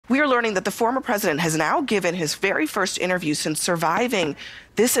We are learning that the former president has now given his very first interview since surviving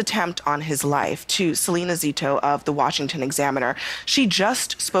this attempt on his life to Selena Zito of the Washington Examiner. She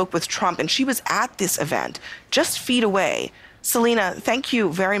just spoke with Trump, and she was at this event just feet away. Selena, thank you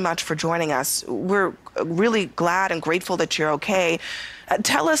very much for joining us. We're really glad and grateful that you're okay.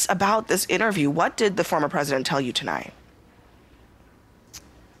 Tell us about this interview. What did the former president tell you tonight?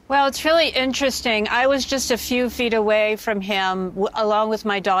 Well, it's really interesting. I was just a few feet away from him, along with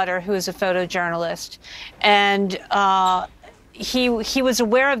my daughter, who is a photojournalist. And he was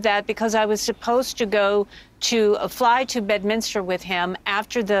aware of that because I was supposed to go to fly to Bedminster with him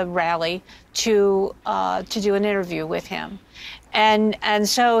after the rally to do an interview with him. And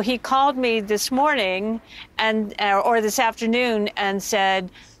so he called me this morning or this afternoon and said,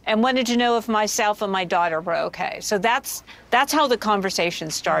 and wanted to know if myself and my daughter were okay. So that's how the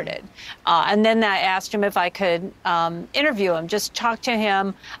conversation started. And then I asked him if I could interview him, just talk to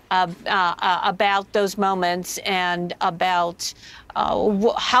him about those moments and about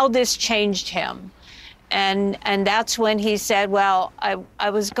how this changed him. And that's when he said, well, I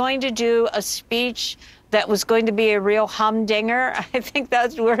was going to do a speech that was going to be a real humdinger. I think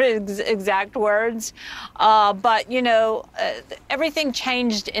those were his exact words. But, you know, everything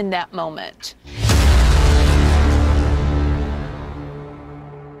changed in that moment.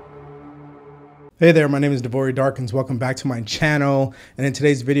 Hey there, my name is Devori Darkins. Welcome back to my channel. And in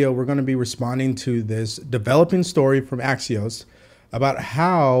today's video, we're going to be responding to this developing story from Axios about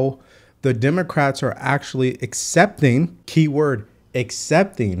how the Democrats are actually accepting, keyword,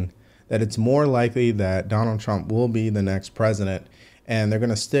 accepting, that it's more likely that Donald Trump will be the next president, and they're going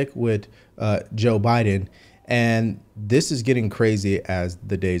to stick with Joe Biden. And this is getting crazy as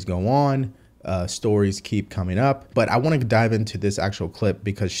the days go on. Stories keep coming up. But I want to dive into this actual clip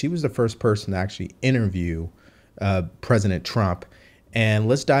because she was the first person to actually interview President Trump. And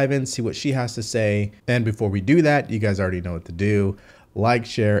let's dive in, see what she has to say. And before we do that, you guys already know what to do. Like,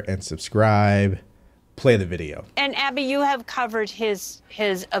 share, and subscribe. Play the video. And Abby, you have covered his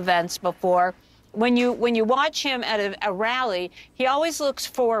events before. When you watch him at a rally, he always looks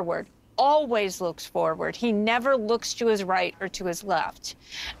forward. Always looks forward. He never looks to his right or to his left.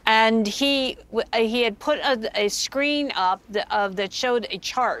 And he had put a screen up that showed a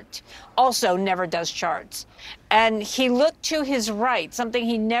chart. Also, never does charts. And he looked to his right, something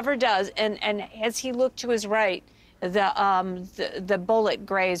he never does. And as he looked to his right, the bullet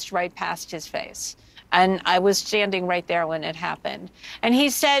grazed right past his face. And I was standing right there when it happened. And he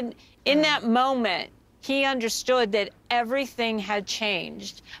said in that moment, he understood that everything had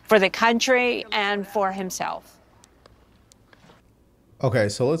changed for the country and for himself. Okay,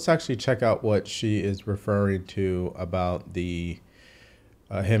 so let's actually check out what she is referring to about the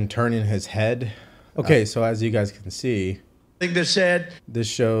him turning his head. Okay, so as you guys can see, I think this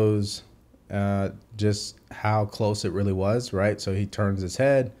shows just how close it really was, right? So he turns his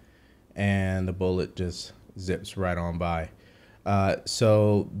head and the bullet just zips right on by.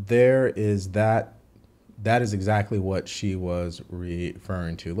 So there is that. That is exactly what she was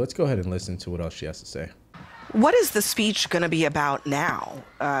referring to. Let's go ahead and listen to what else she has to say. What is the speech going to be about now?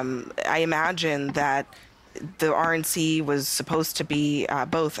 I imagine that the RNC was supposed to be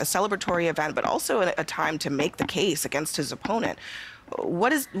both a celebratory event, but also a time to make the case against his opponent. What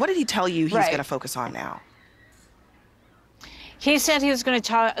did he tell you he's going to focus on now? He said he was going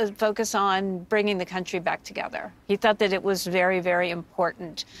to focus on bringing the country back together. He thought that it was very, very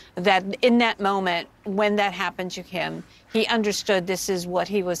important that in that moment, when that happened to him, he understood this is what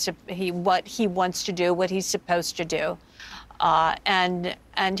what he wants to do, what he's supposed to do. And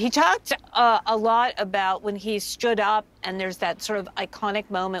he talked a lot about when he stood up, and there's that sort of iconic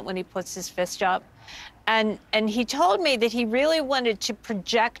moment when he puts his fist up. And he told me that he really wanted to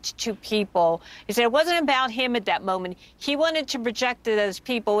project to people. He said it wasn't about him at that moment. He wanted to project to those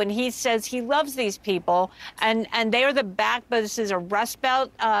people, and he says he loves these people, and they are the backbone. This is a Rust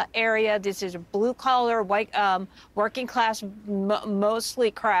Belt area. This is a blue-collar, white, working-class, mostly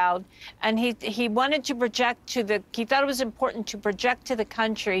crowd. And he wanted to project to he thought it was important to project to the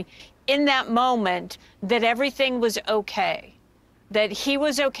country in that moment that everything was okay. That he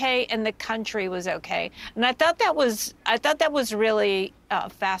was okay and the country was okay. And I thought that was really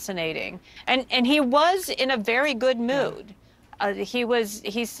fascinating. And he was in a very good mood.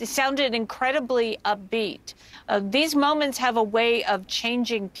 He sounded incredibly upbeat. These moments have a way of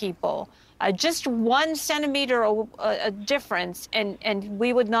changing people. Just 1 centimeter a difference, and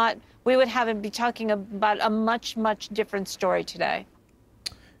we would have him be talking about a much, much different story today.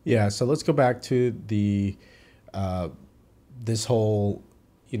 Yeah, so let's go back to the this whole,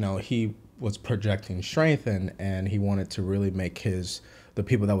 he was projecting strength and he wanted to really make the the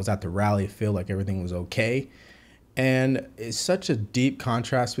people that was at the rally feel like everything was okay. And it's such a deep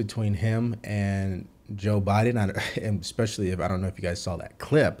contrast between him and Joe Biden, and especially if I don't know if you guys saw that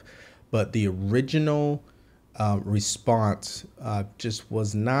clip, but the original response just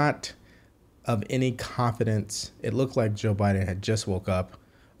was not of any confidence. It looked like Joe Biden had just woke up.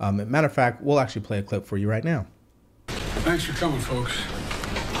 Matter of fact, we'll actually play a clip for you right now. Thanks for coming, folks.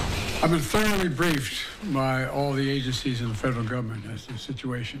 I've been thoroughly briefed by all the agencies in the federal government as to the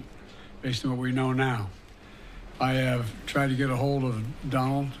situation, based on what we know now. I have tried to get a hold of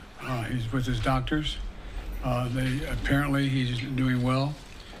Donald. He's with his doctors. Apparently he's doing well.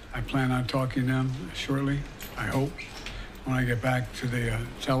 I plan on talking to them shortly, I hope, when I get back to the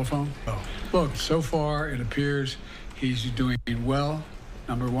telephone. Look, so far it appears he's doing well,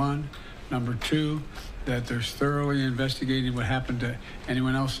 number one. Number two, that they're thoroughly investigating what happened to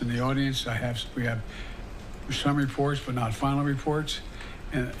anyone else in the audience. We have some reports, but not final reports.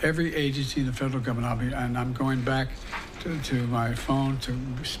 And every agency in the federal government, I'm going back to my phone to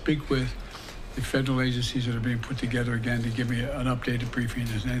speak with the federal agencies that are being put together again to give me an updated briefing.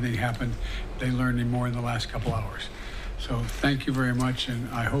 Has anything happened? They learned any more in the last couple hours. So thank you very much, and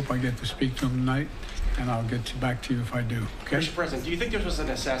I hope I get to speak to them tonight, and I'll get back to you if I do. Okay? Mr. President, do you think this was an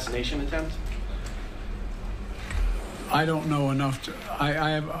assassination attempt? I don't know enough to. I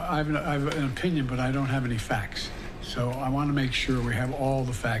have an opinion, but I don't have any facts. So I want to make sure we have all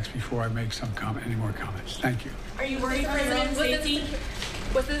the facts before I make any more comments. Thank you. Are you worried for your own safety?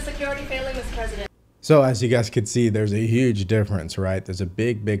 Was the security failing, Mr. President? So as you guys could see, there's a huge difference, right? There's a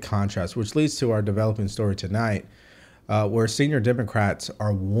big contrast, which leads to our developing story tonight, where senior Democrats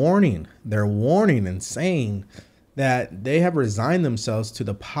are warning. They're warning and saying that they have resigned themselves to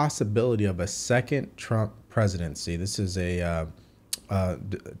the possibility of a second Trump presidency. This is a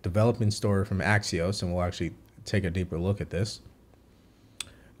developing story from Axios, and we'll actually take a deeper look at this.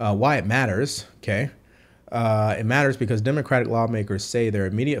 Why it matters, okay? It matters because Democratic lawmakers say their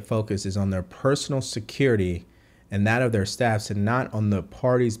immediate focus is on their personal security and that of their staffs and not on the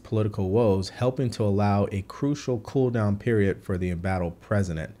party's political woes, helping to allow a crucial cool-down period for the embattled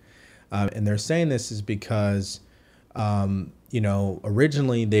president. And they're saying this is because,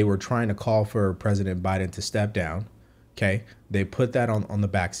 originally they were trying to call for President Biden to step down, okay? They put that on the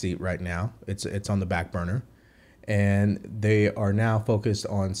back seat right now. It's on the back burner. And they are now focused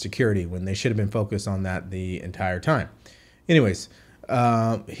on security when they should have been focused on that the entire time. Anyways,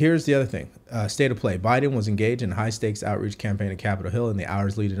 here's the other thing. State of play. Biden was engaged in a high-stakes outreach campaign at Capitol Hill in the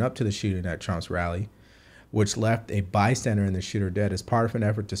hours leading up to the shooting at Trump's rally, which left a bystander and the shooter dead as part of an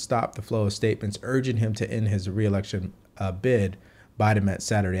effort to stop the flow of statements urging him to end his re-election bid. Biden met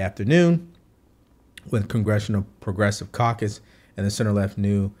Saturday afternoon with Congressional Progressive Caucus and the center-left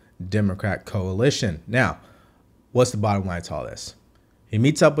New Democrat Coalition. Now, what's the bottom line to all this? He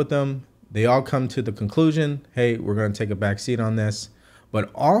meets up with them. They all come to the conclusion, hey, we're going to take a back seat on this. But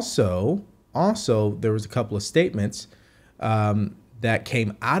also there was a couple of statements that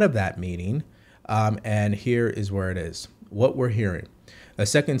came out of that meeting. And here is where it is. What we're hearing. A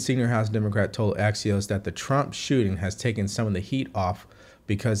second senior House Democrat told Axios that the Trump shooting has taken some of the heat off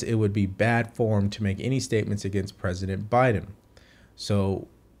because it would be bad form to make any statements against President Biden. So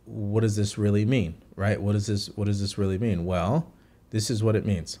what does this really mean, right? What does this really mean? Well, this is what it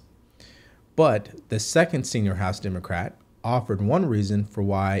means. But the second senior House Democrat offered one reason for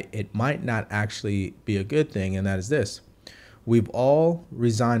why it might not actually be a good thing, and that is this. We've all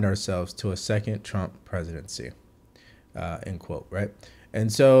resigned ourselves to a second Trump presidency, end quote, right?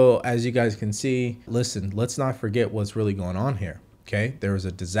 And so as you guys can see, listen, let's not forget what's really going on here, okay? There was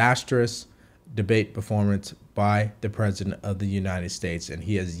a disastrous debate performance by the President of the United States, and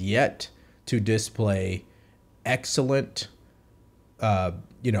he has yet to display excellent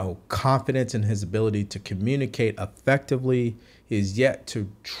confidence in his ability to communicate effectively. He is yet to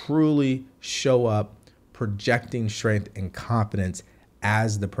truly show up projecting strength and confidence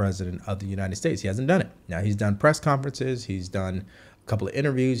as the President of the United States. He hasn't done it. Now, he's done press conferences, he's done a couple of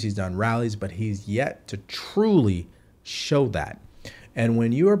interviews, he's done rallies, but he's yet to truly show that. And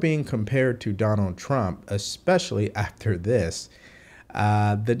when you are being compared to Donald Trump, especially after this,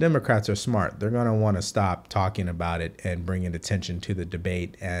 the Democrats are smart. They're going to want to stop talking about it and bringing attention to the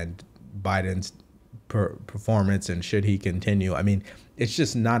debate and Biden's performance and should he continue. I mean, it's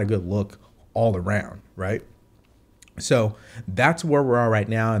just not a good look all around, right? So that's where we are right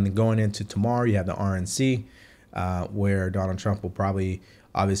now. And then going into tomorrow, you have the RNC, where Donald Trump will probably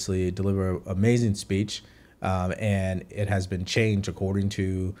obviously deliver an amazing speech. And it has been changed according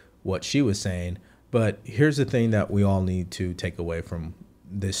to what she was saying. But here's the thing that we all need to take away from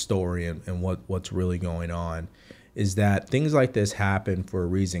this story and what's really going on is that things like this happen for a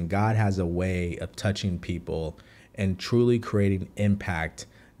reason. God has a way of touching people and truly creating impact,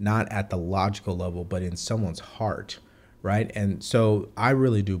 not at the logical level, but in someone's heart, right? And so I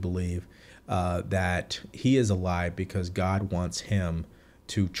really do believe that he is alive because God wants him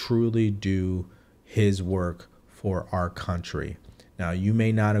to truly do his work for our country. Now, you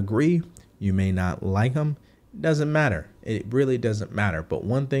may not agree, you may not like him, it doesn't matter. It really doesn't matter. But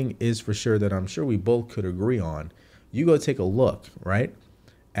one thing is for sure that I'm sure we both could agree on. You go take a look, right,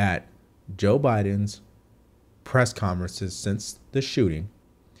 at Joe Biden's press conferences since the shooting,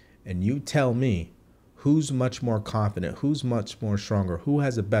 and you tell me who's much more confident, who's much more stronger, who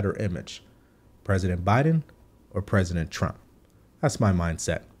has a better image, President Biden or President Trump? That's my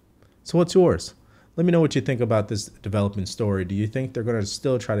mindset. So what's yours? Let me know what you think about this developing story. Do you think they're going to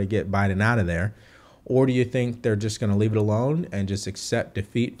still try to get Biden out of there? Or do you think they're just going to leave it alone and just accept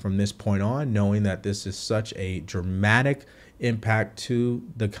defeat from this point on, knowing that this is such a dramatic impact to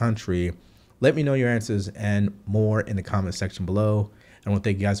the country? Let me know your answers and more in the comment section below. And I want to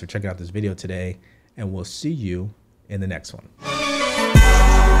thank you guys for checking out this video today, and we'll see you in the next one.